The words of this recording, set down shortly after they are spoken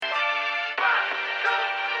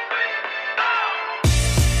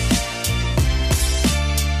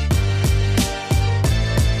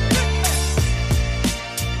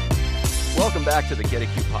back to the Get a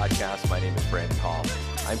Q podcast. My name is Brandon Hall.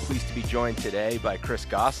 I'm pleased to be joined today by Chris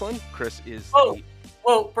Gosselin. Chris is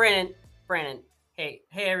Brandon. Hey,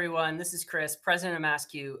 everyone. This is Chris, president of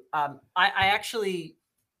MassQ. I actually,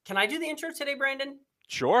 can I do the intro today, Brandon?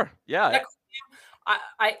 Sure. Yeah.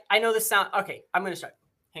 I know this sound. Okay, I'm going to start.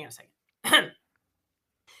 Hang on a second.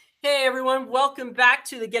 Hey, everyone. Welcome back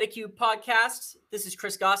to the Get a Q podcast. This is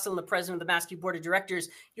Chris Gosselin, the president of the MassQ Board of Directors,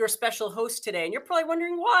 your special host today. And you're probably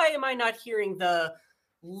wondering, why am I not hearing the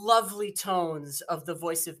lovely tones of the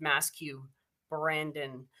voice of MassQ,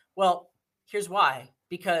 Brandon? Well, here's why.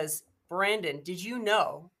 Because, Brandon, did you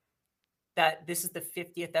know that this is the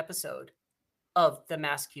 50th episode of the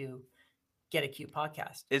MassQ Get a Q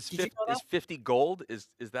podcast? Is 50 gold? Is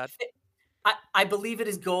that? I believe it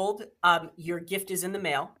is gold. Your gift is in the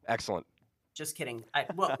mail. Excellent. Just kidding.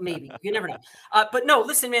 Well, maybe. You never know. But no,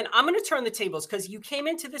 listen, man, I'm going to turn the tables because you came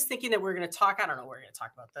into this thinking that we're going to talk. I don't know. We're going to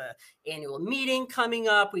talk about the annual meeting coming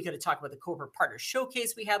up. We could have talked about the corporate partner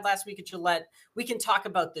showcase we had last week at Gillette. We can talk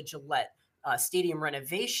about the Gillette stadium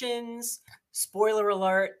renovations, spoiler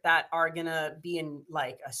alert, that are going to be in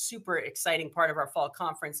like a super exciting part of our fall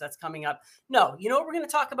conference that's coming up. No, you know what we're going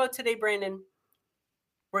to talk about today, Brandon?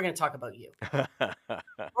 We're going to talk about you.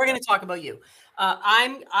 We're going to talk about you.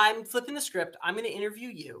 I'm flipping the script. I'm going to interview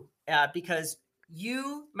you because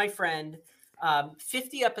you, my friend,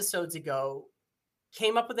 50 episodes ago,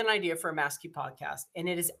 came up with an idea for a MassQ podcast, and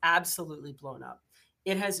it is absolutely blown up.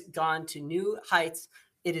 It has gone to new heights.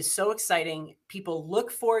 It is so exciting. People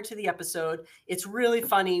look forward to the episode. It's really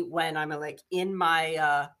funny when I'm like in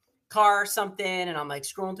my car or something, and I'm like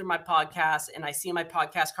scrolling through my podcast, and I see my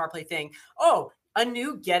podcast CarPlay thing. Oh, a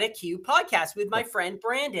new Get a Q podcast with my friend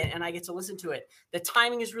Brandon, and I get to listen to it. The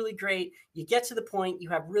timing is really great. You get to the point. You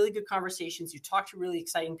have really good conversations. You talk to really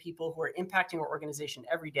exciting people who are impacting our organization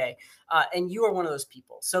every day, and you are one of those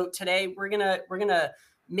people. So today we're gonna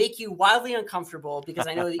make you wildly uncomfortable because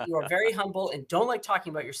I know that you are very humble and don't like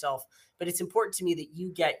talking about yourself. But it's important to me that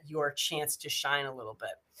you get your chance to shine a little bit.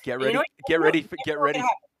 Get ready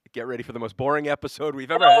for the most boring episode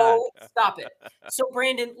we've ever had. Stop it. So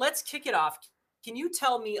Brandon, let's kick it off. Can you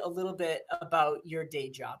tell me a little bit about your day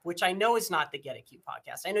job, which I know is not the Get a Q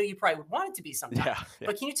podcast? I know you probably would want it to be sometime,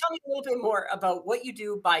 but can you tell me a little bit more about what you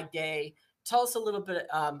do by day? Tell us a little bit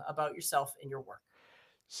about yourself and your work.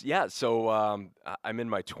 Yeah, so I'm in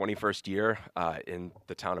my 21st year in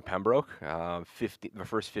the town of Pembroke. The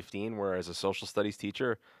first 15 were as a social studies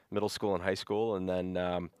teacher, middle school and high school, and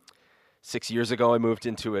then 6 years ago I moved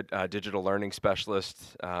into a digital learning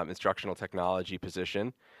specialist, instructional technology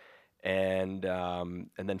position. And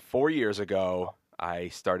then 4 years ago, I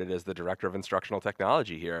started as the director of instructional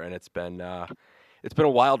technology here, and it's been a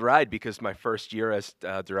wild ride because my first year as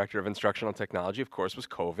director of instructional technology, of course, was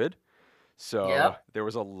COVID, so There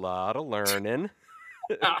was a lot of learning.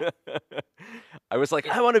 I was like,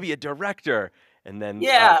 I want to be a director, and then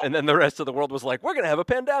the rest of the world was like, we're gonna have a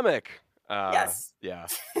pandemic. Yes. Yeah.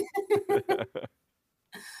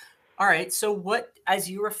 All right. So, as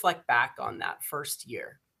you reflect back on that first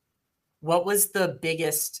year, what was the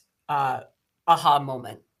biggest aha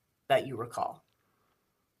moment that you recall?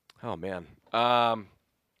 Oh, man.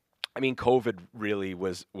 I mean, COVID really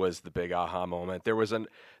was the big aha moment. There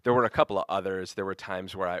were a couple of others. There were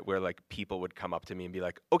times where like people would come up to me and be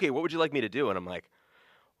like, okay, what would you like me to do? And I'm like,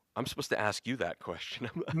 I'm supposed to ask you that question.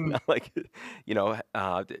 I'm not like,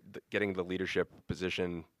 getting the leadership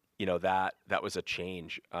position, that was a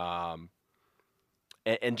change.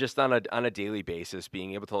 And just on a daily basis,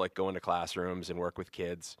 being able to like go into classrooms and work with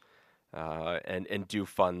kids, and do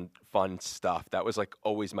fun stuff. That was like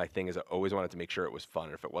always my thing. Is I always wanted to make sure it was fun.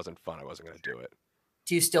 And if it wasn't fun, I wasn't going to do it.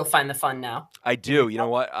 Do you still find the fun now? I do. You know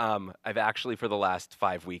what? I've actually for the last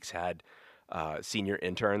 5 weeks had senior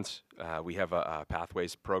interns. We have a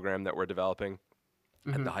pathways program that we're developing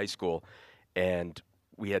at the high school, and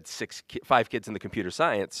we had 5 kids in the computer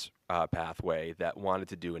science pathway that wanted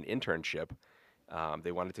to do an internship.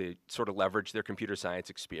 They wanted to sort of leverage their computer science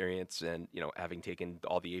experience and, having taken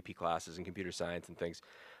all the AP classes in computer science and things,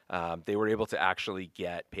 they were able to actually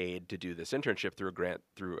get paid to do this internship through a grant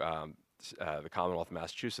through the Commonwealth of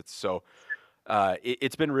Massachusetts. So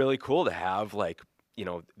it's been really cool to have like,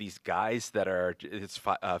 these guys that are, it's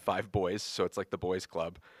 5 boys, so it's like the boys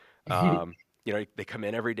club. They come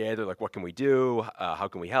in every day. They're like, what can we do? How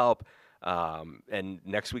can we help? And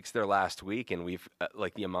next week's their last week, and we've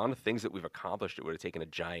like the amount of things that we've accomplished, it would have taken a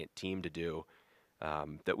giant team to do,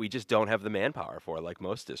 that we just don't have the manpower for, like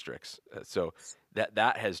most districts. So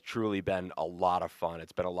that has truly been a lot of fun.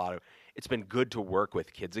 It's been good to work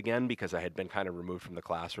with kids again because I had been kind of removed from the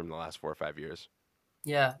classroom the last 4 or 5 years.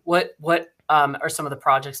 Yeah. What are some of the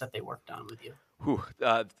projects that they worked on with you?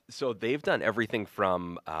 So they've done everything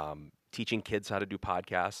from teaching kids how to do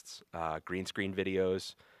podcasts, green screen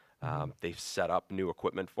videos. They've set up new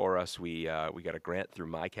equipment for us. We got a grant through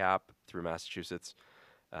MyCap through Massachusetts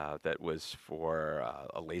that was for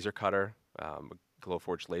a laser cutter, a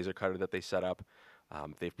Glowforge laser cutter that they set up.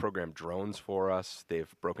 They've programmed drones for us.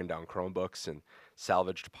 They've broken down Chromebooks and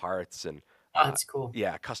salvaged parts and Oh, that's cool.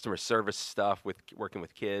 yeah, customer service stuff with working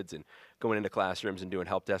with kids and going into classrooms and doing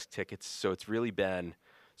help desk tickets. So it's really been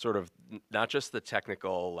sort of not just the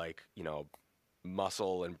technical, like,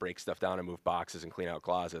 muscle and break stuff down and move boxes and clean out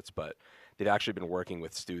closets, but they've actually been working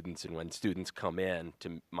with students. And when students come in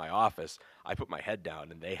to my office, I put my head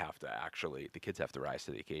down and the kids have to rise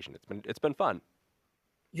to the occasion. It's been fun.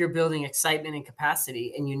 You're building excitement and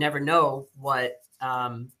capacity, and you never know what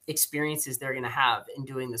experiences they're going to have in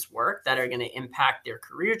doing this work that are going to impact their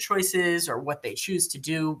career choices or what they choose to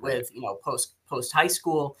do with, post high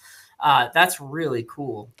school. That's really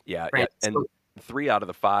cool. Yeah, Right? yeah. And 3 out of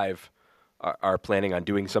the 5 are planning on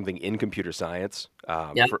doing something in computer science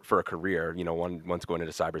for a career. One's going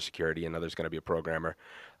into cybersecurity, another's going to be a programmer.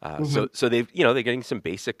 So they're getting some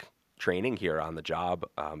basic training here on the job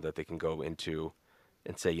that they can go into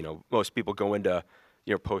and say, most people go into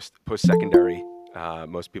post secondary.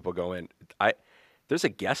 Most people go in. There's a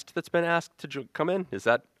guest that's been asked to come in.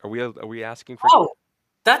 Are we asking for? Oh,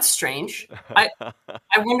 that's strange. I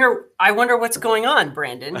wonder what's going on,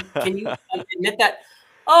 Brandon. Can you admit that?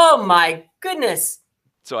 Oh my goodness!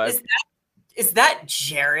 So is that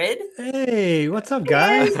Jared? Hey, what's up,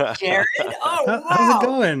 guys? Jared? Oh, wow. How's it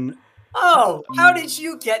going? Oh, how did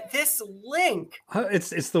you get this link?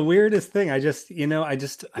 It's the weirdest thing. I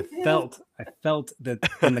felt that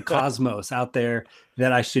in the cosmos out there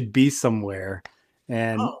that I should be somewhere,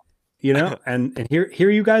 and and here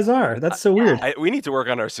you guys are. That's so weird. We need to work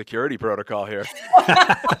on our security protocol here.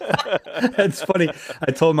 That's funny.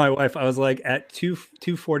 I told my wife, I was like, at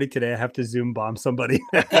 2:40 today, I have to Zoom bomb somebody.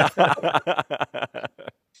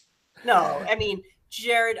 No, I mean,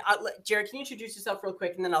 Jared, can you introduce yourself real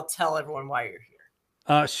quick, and then I'll tell everyone why you're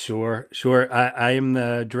here. Sure. I am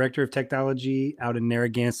the director of technology out in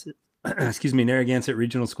Narragansett, Narragansett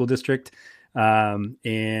Regional School District,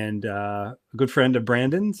 and a good friend of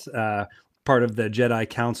Brandon's, part of the Jedi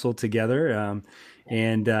Council together. I'm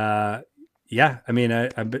a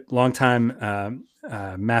long time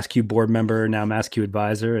MassQ board member, now MassQ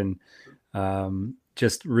advisor, and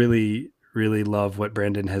just really love what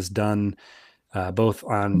Brandon has done, both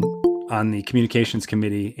on the communications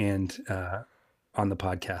committee and on the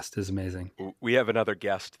podcast. Is amazing. We have another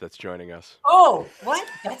guest that's joining us. Oh, what?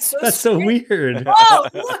 That's so weird. Oh,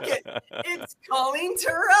 look it's Colleen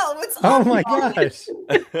Terrell. What's up? Oh my gosh.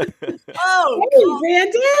 Hey,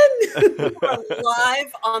 Brandon. You are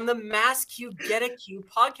live on the MassQ Get a Q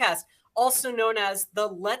podcast, also known as the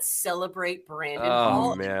Let's Celebrate Brandon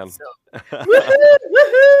Hall. Man.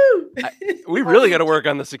 Woohoo! We really got to work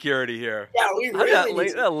on the security here. Yeah, we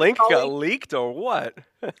really that link got leaked or what?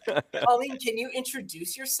 Colleen, can you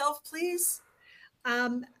introduce yourself, please?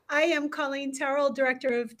 I am Colleen Terrell,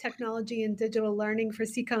 Director of Technology and Digital Learning for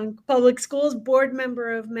Seekonk Public Schools, board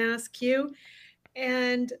member of MassQ,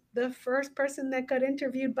 and the first person that got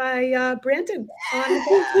interviewed by Brandon.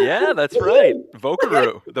 Yeah, that's right. The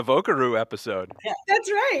Vocaroo episode. Yeah.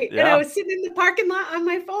 That's right. Yeah. And I was sitting in the parking lot on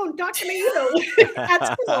my phone talking to you at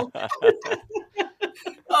school.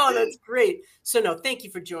 Oh, that's great. So no, thank you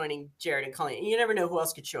for joining Jared and Colleen. You never know who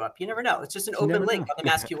else could show up. You never know. It's just an open link on the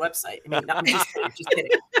MassQ website. I mean, I'm just kidding.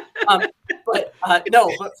 But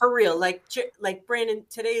for real, like Brandon,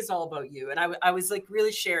 today is all about you. And I was like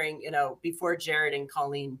really sharing, before Jared and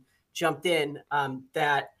Colleen jumped in,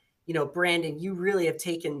 that, Brandon, you really have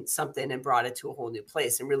taken something and brought it to a whole new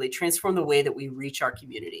place and really transformed the way that we reach our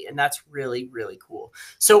community. And that's really, really cool.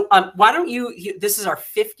 So why don't this is our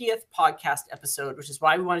 50th podcast episode, which is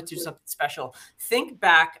why we wanted to do something special. Think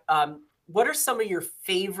back. What are some of your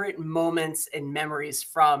favorite moments and memories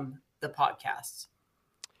from the podcasts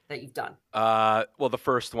that you've done? Well, the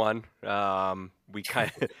first one, the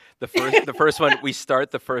first one, we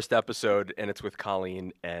start the first episode and it's with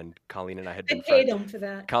Colleen, and Colleen and I had been I paid him for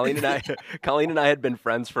that. Colleen and I had been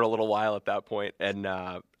friends for a little while at that point, and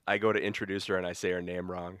I go to introduce her and I say her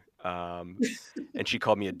name wrong, and she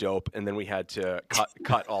called me a dope, and then we had to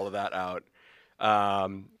cut all of that out.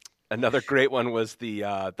 Another great one was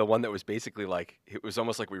the one that was basically like, it was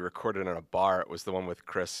almost like we recorded in a bar. It was the one with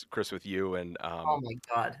Chris with you and oh my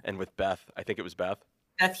God, and with Beth. I think it was Beth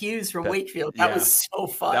Hughes from Wakefield. That was so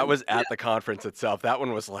fun. That was at the conference itself. That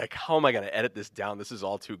one was like, how am I going to edit this down? This is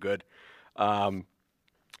all too good. Now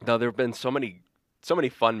there have been so many so many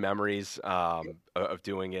fun memories of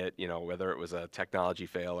doing it. You know, whether it was a technology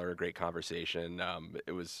fail or a great conversation.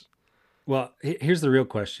 It was. Well, here's the real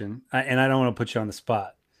question, and I don't want to put you on the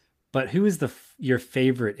spot, but who is your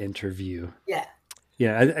favorite interview? Yeah.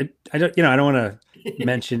 Yeah, I don't, I don't want to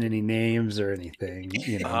mention any names or anything,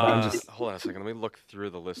 but I'm just. Hold on a second. Let me look through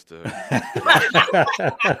the list of.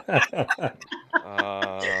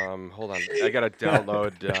 Hold on. I gotta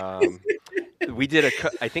download. We did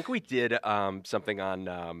I think we did something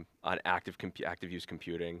on active use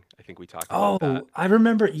computing. I think we talked about that. I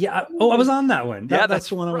remember. Yeah. I was on that one. Yeah, that's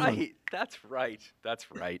the one I was on. right. That's right. That's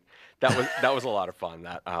right. That was a lot of fun.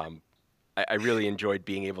 That I really enjoyed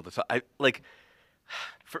being able to talk.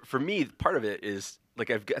 For me, part of it is like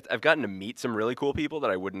I've gotten to meet some really cool people that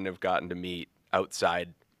I wouldn't have gotten to meet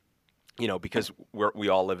outside, because we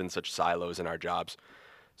all live in such silos in our jobs.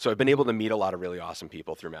 So I've been able to meet a lot of really awesome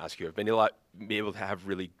people through MassQ. I've been able to have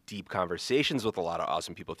really deep conversations with a lot of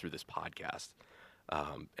awesome people through this podcast,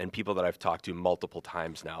 and people that I've talked to multiple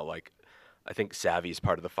times now. Like, I think Savvy's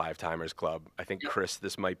part of the 5-Timers Club. I think Chris,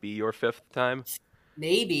 this might be your 5th time.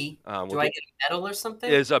 Maybe. Do I get a medal or something?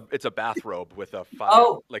 It's a bathrobe with a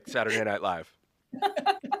 5, like Saturday Night Live.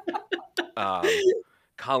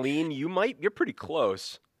 Colleen, you're pretty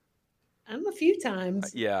close. I'm a few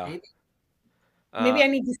times. Yeah. Maybe I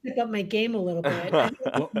need to step up my game a little bit.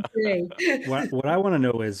 What I want to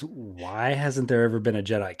know is, why hasn't there ever been a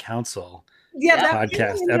Jedi Council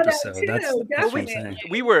podcast episode? That's what I'm saying.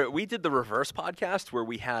 We did the reverse podcast where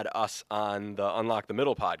we had us on the Unlock the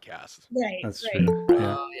Middle podcast. Right. That's true.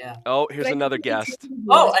 Yeah. Oh, yeah. Oh, here's another guest.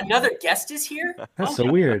 Oh, another guest is here? That's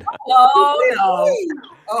so weird. Oh, no.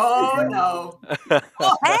 Oh, no.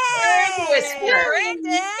 Oh, Hey,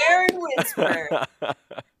 Karen Whisper.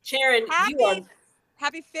 Karen,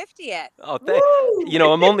 happy 50th. Oh,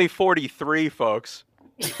 I'm only 43, folks.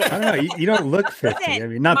 I don't know. You don't look 50. Listen, I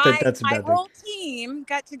mean, not that that's a bad thing. My whole team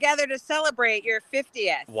got together to celebrate your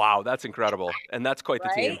 50th. Wow, that's incredible. And that's quite the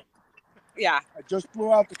team. Yeah. I just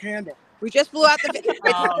blew out the candle. We just blew out the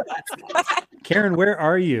Oh, that's nice. Karen, where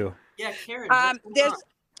are you? Yeah, Karen.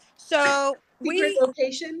 Secret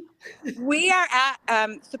location? We are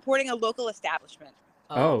at supporting a local establishment.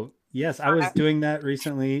 Oh, yes. I was doing that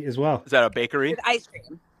recently as well. Is that a bakery? With ice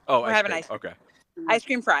cream. Oh, we're having ice cream. Okay. Ice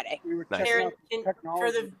cream Friday. Nice. Karen,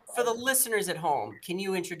 for the listeners at home, can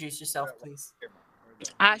you introduce yourself, please?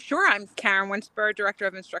 Sure. I'm Karen Winsper, Director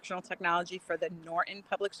of Instructional Technology for the Norton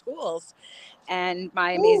Public Schools. And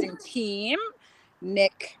my amazing team,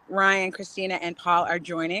 Nick, Ryan, Christina, and Paul, are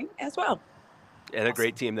joining as well. And a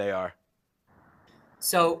great team they are.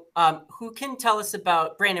 So who can tell us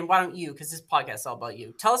about, Brandon, why don't you, because this podcast is all about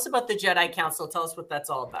you. Tell us about the Jedi Council. Tell us what that's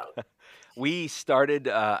all about. We started,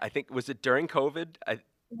 I think, was it during COVID?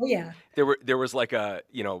 Yeah. There was like a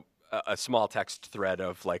small text thread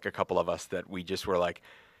of like a couple of us that we just were like,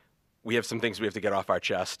 we have some things we have to get off our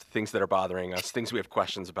chest, things that are bothering us, things we have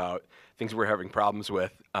questions about, things we're having problems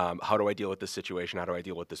with. How do I deal with this situation? How do I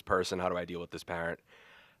deal with this person? How do I deal with this parent?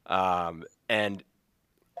 And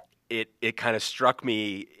it kind of struck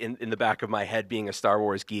me in the back of my head, being a Star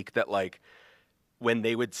Wars geek, that like when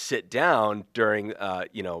they would sit down during,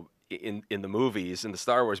 in the movies, in the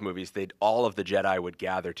Star Wars movies, all of the Jedi would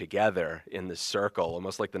gather together in this circle,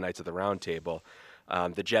 almost like the Knights of the Round Table.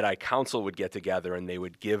 The Jedi Council would get together and they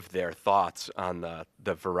would give their thoughts on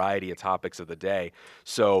the variety of topics of the day.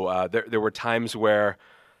 So there were times where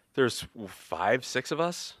there's 5, 6 of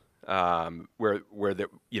us, where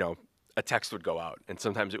a text would go out, and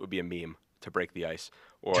sometimes it would be a meme to break the ice,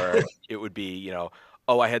 or it would be,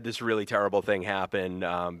 oh, I had this really terrible thing happen.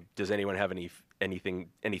 Does anyone have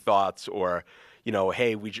any thoughts? Or,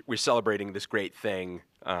 hey, we're celebrating this great thing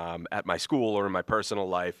at my school or in my personal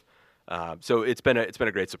life. So it's been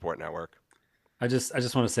a great support network. I just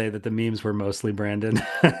want to say that the memes were mostly Brandon.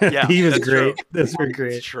 Yeah, he was great. True. Those were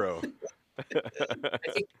great. It's true.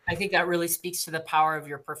 I think that really speaks to the power of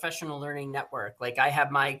your professional learning network. Like, I have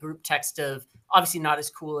my group text of, obviously not as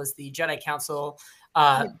cool as the Jedi Council,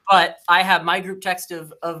 but I have my group text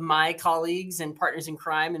of my colleagues and partners in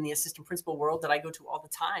crime in the assistant principal world that I go to all the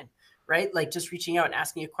time, right? Like, just reaching out and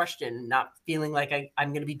asking a question and not feeling like I'm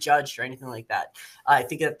going to be judged or anything like that. I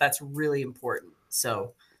think that's really important.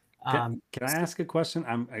 So can I ask a question?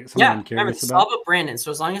 I'm curious remember, it's all about Brandon.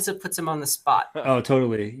 So as long as it puts him on the spot. Oh,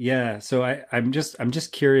 totally. Yeah. So I'm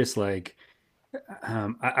just curious, like,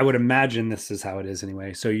 I would imagine this is how it is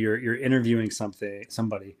anyway. So you're interviewing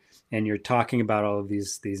somebody, and you're talking about all of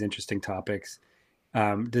these interesting topics,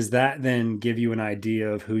 Does that then give you an idea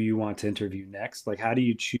of who you want to interview next? Like, how do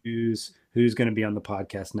you choose who's going to be on the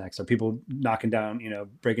podcast next? Are people knocking down,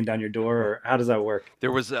 breaking down your door, or how does that work?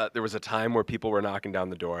 There was a time where people were knocking down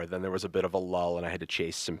the door. Then there was a bit of a lull, and I had to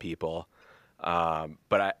chase some people.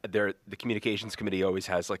 But the communications committee always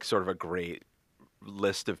has like sort of a great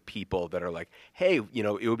list of people that are like, hey,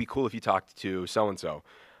 it would be cool if you talked to so and so,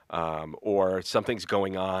 or something's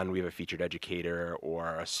going on. We have a featured educator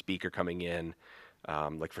or a speaker coming in.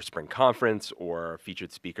 Like for spring conference or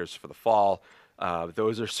featured speakers for the fall.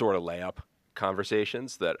 Those are sort of layup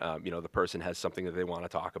conversations that, the person has something that they want to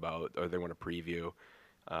talk about or they want to preview.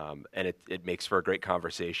 And it makes for a great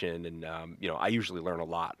conversation. And, I usually learn a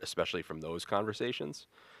lot, especially from those conversations.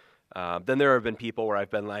 Then there have been people where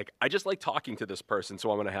I've been like, I just like talking to this person,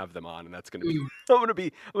 so I'm going to have them on. And that's going to be, I'm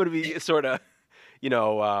going to be sort of,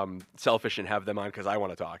 selfish and have them on because I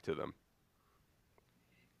want to talk to them.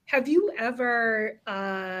 Have you ever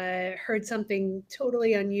heard something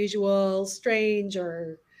totally unusual, strange,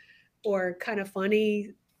 or kind of funny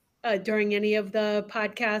during any of the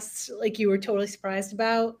podcasts, like you were totally surprised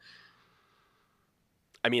about?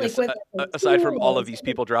 I mean, Like aside from all of these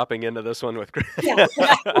people dropping into this one with Chris. Yeah.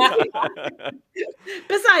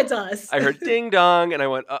 Besides us. I heard ding dong and I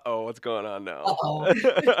went, uh-oh, what's going on now?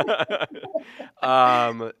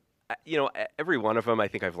 Every one of them, I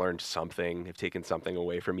think I've learned something. I've taken something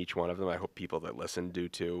away from each one of them. I hope people that listen do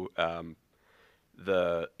too. We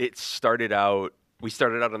started out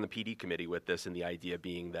on the PD committee with this, and the idea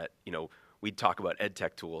being that, we'd talk about ed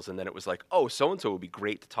tech tools, and then it was like, oh, so-and-so would be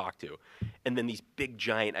great to talk to. And then these big,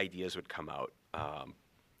 giant ideas would come out.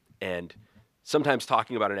 And sometimes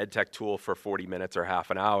talking about an ed tech tool for 40 minutes or half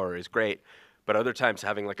an hour is great, but other times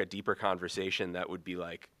having like a deeper conversation that would be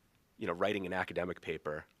like, writing an academic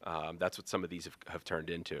paper. That's what some of these have turned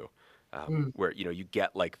into, where, you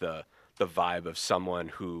get like the vibe of someone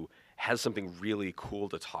who has something really cool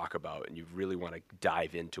to talk about and you really want to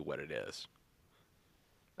dive into what it is.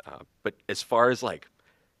 But as far as like,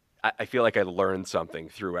 I feel like I learned something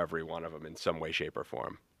through every one of them in some way, shape, or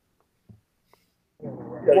form.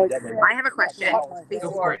 I have a question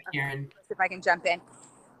before, Karen. if I can jump in.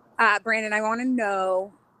 Brandon, I want to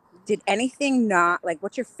know, did anything not, like,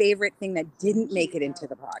 what's your favorite thing that didn't make it into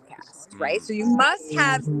the podcast, right? So you must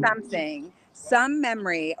have some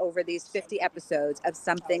memory over these 50 episodes of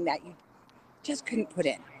something that you just couldn't put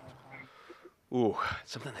in. Ooh,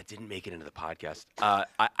 something that didn't make it into the podcast.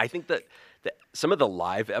 I think that some of the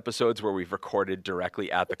live episodes where we've recorded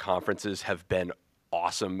directly at the conferences have been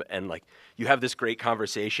awesome. And like, you have this great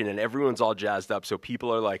conversation and everyone's all jazzed up. So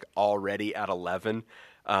people are like already at 11.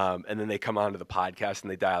 And then they come onto the podcast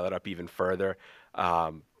and they dial it up even further.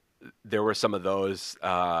 There were some of those,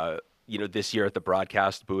 this year at the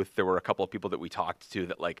broadcast booth, there were a couple of people that we talked to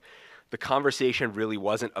that like the conversation really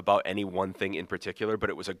wasn't about any one thing in particular, but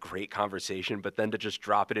it was a great conversation. But then to just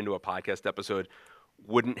drop it into a podcast episode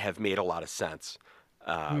wouldn't have made a lot of sense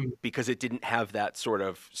because it didn't have that sort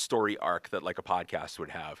of story arc that like a podcast would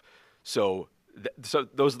have. So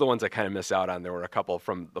those are the ones I kind of miss out on. There were a couple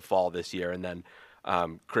from the fall this year. And then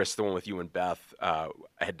Chris, the one with you and Beth, I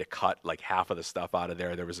had to cut like half of the stuff out of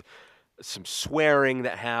there. There was some swearing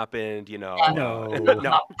that happened, No.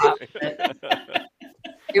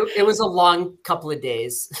 It was a long couple of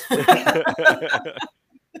days.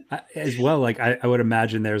 As well, like I would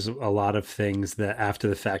imagine there's a lot of things that after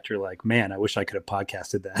the fact you're like, man, I wish I could have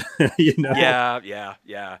podcasted that.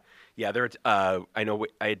 Yeah. There, I know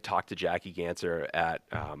I had talked to Jackie Ganser at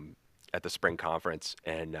the spring conference,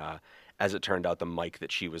 and as it turned out, the mic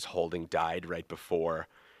that she was holding died right before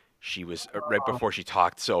she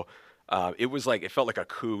talked. So it was like, it felt like a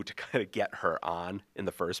coup to kind of get her on in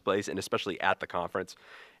the first place, and especially at the conference,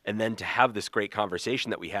 and then to have this great conversation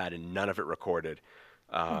that we had and none of it recorded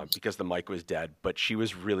because the mic was dead. But she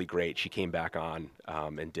was really great. She came back on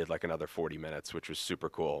and did like another 40 minutes, which was super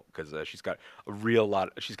cool because she's got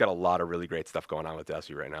a lot of really great stuff going on with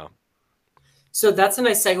Desi right now. So that's a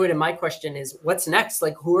nice segue to my question is what's next?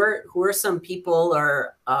 Like who are some people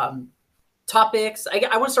or topics?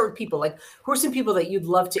 I want to start with people. Like who are some people that you'd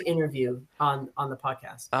love to interview on the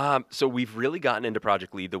podcast? So we've really gotten into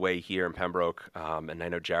Project Lead the Way here in Pembroke. And I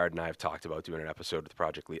know Jared and I have talked about doing an episode with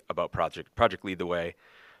Project Lead the Way.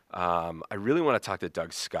 I really want to talk to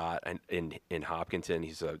Doug Scott in Hopkinton.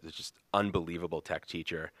 He's a just unbelievable tech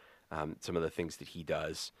teacher. Some of the things that he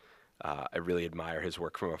does. I really admire his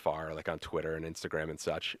work from afar, like on Twitter and Instagram and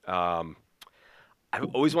such. I've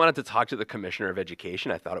always wanted to talk to the Commissioner of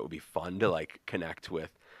Education. I thought it would be fun to like connect with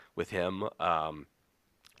him.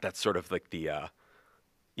 That's sort of like the,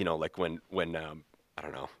 like when I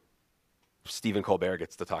don't know, Stephen Colbert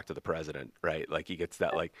gets to talk to the president, right? Like he gets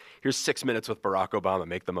that, like, here's 6 minutes with Barack Obama,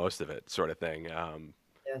 make the most of it, sort of thing.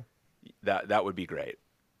 That would be great.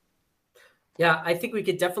 Yeah, I think we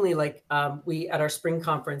could definitely, like, we at our spring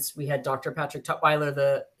conference, we had Dr. Patrick Tutwiler,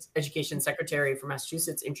 the education secretary for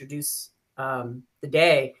Massachusetts, introduce the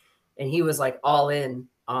day, and he was like all in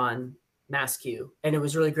on MassQ, and it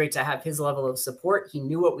was really great to have his level of support. He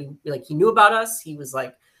knew what he knew about us. He was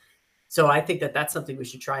like, so I think that that's something we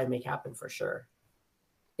should try and make happen for sure.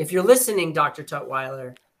 If you're listening, Dr.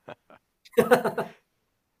 Tutwiler.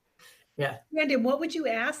 Yeah. Brandon, what would you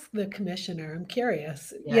ask the commissioner? I'm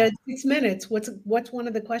curious. Yeah, 6 minutes. What's one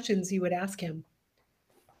of the questions you would ask him?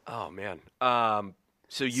 Oh man.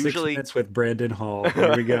 So 6 usually minutes with Brandon Hall.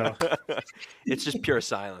 Here we go. It's just pure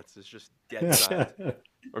silence. It's just dead silence.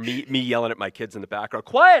 Or me yelling at my kids in the background.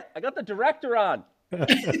 Quiet! I got the director on.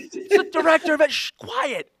 It's the director of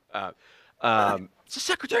quiet. It's the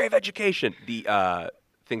Secretary of Education. The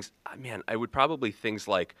things. Man, I would probably things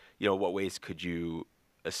like, what ways could you,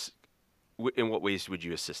 in what ways would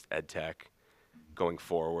you assist EdTech going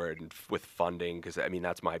forward and with funding? Because I mean,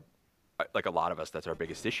 that's like a lot of us, that's our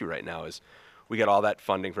biggest issue right now is we get all that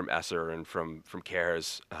funding from ESSER and from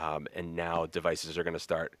CARES, and now devices are going to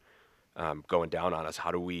start going down on us.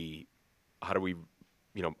 How do we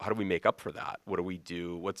make up for that? What do we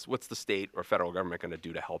do? What's the state or federal government going to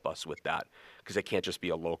do to help us with that? Because it can't just be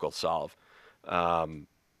a local solve.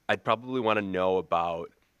 I'd probably want to know about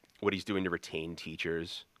what he's doing to retain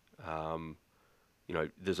teachers.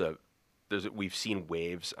 We've seen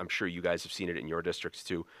waves. I'm sure you guys have seen it in your districts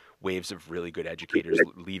too. Waves of really good educators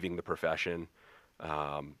leaving the profession,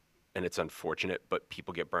 and it's unfortunate, but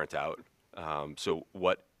people get burnt out. So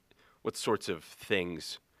what sorts of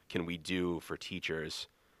things can we do for teachers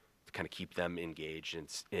to kind of keep them engaged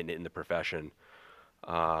in the profession?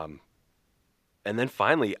 And then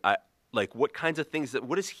finally, what kinds of things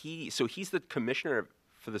what is he? So he's the commissioner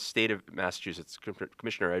for the state of Massachusetts,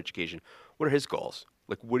 commissioner of education. What are his goals?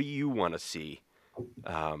 Like, what do you want to see?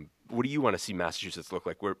 What do you want to see Massachusetts look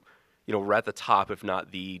like? We're at the top, if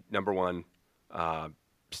not the number one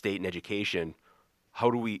state in education.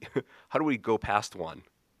 How do we go past one?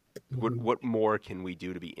 What more can we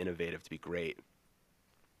do to be innovative, to be great?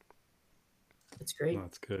 That's great. Oh,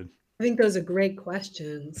 that's good. I think those are great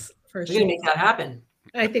questions for sure. We're gonna make that happen.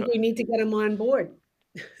 I think we need to get them on board.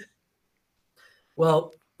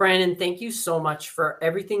 Well, Brandon, thank you so much for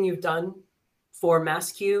everything you've done for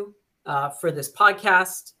MassQ, for this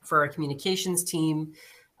podcast, for our communications team,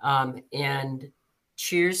 and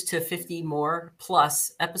cheers to 50 more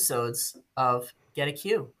plus episodes of Get a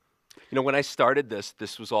Q. When I started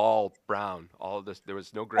this was all brown. All of this, there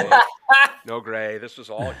was no gray, no gray. This was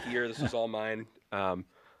all here. This was all mine. On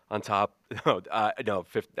top. No,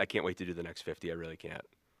 50, I can't wait to do the next 50. I really can't.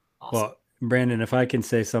 Awesome. Well, Brandon, if I can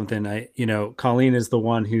say something, Colleen is the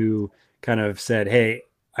one who kind of said, "Hey,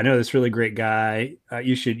 I know this really great guy.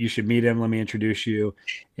 You should meet him. Let me introduce you."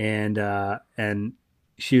 And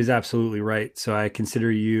she was absolutely right. So I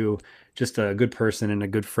consider you just a good person and a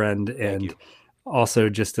good friend, and also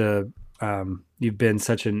just you've been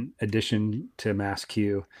such an addition to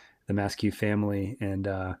MassQ, the MassQ family, and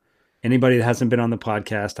anybody that hasn't been on the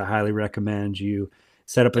podcast, I highly recommend you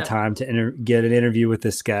set up a time to get an interview with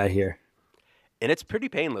this guy here. And it's pretty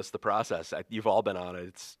painless, the process. You've all been on it.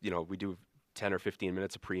 It's, we do 10 or 15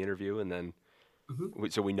 minutes of pre-interview, and then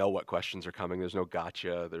so we know what questions are coming. There's no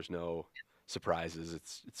gotcha. There's no surprises.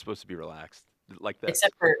 It's supposed to be relaxed like this.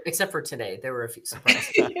 Except for today, there were a few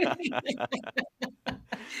surprises.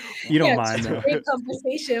 You don't mind, though. Great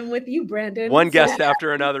conversation with you, Brandon. One guest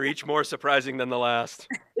after another, each more surprising than the last.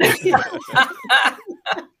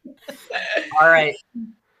 All right.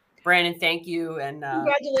 Brandon, thank you. And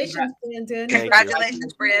congratulations, Brandon.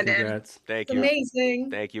 Congratulations, Brandon. Congrats. Thank It's you.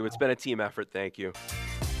 amazing. Thank you. It's been a team effort. Thank you.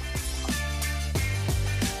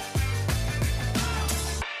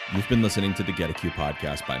 You've been listening to the Get a Q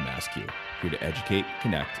podcast by MassQ, here to educate,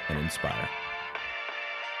 connect, and inspire.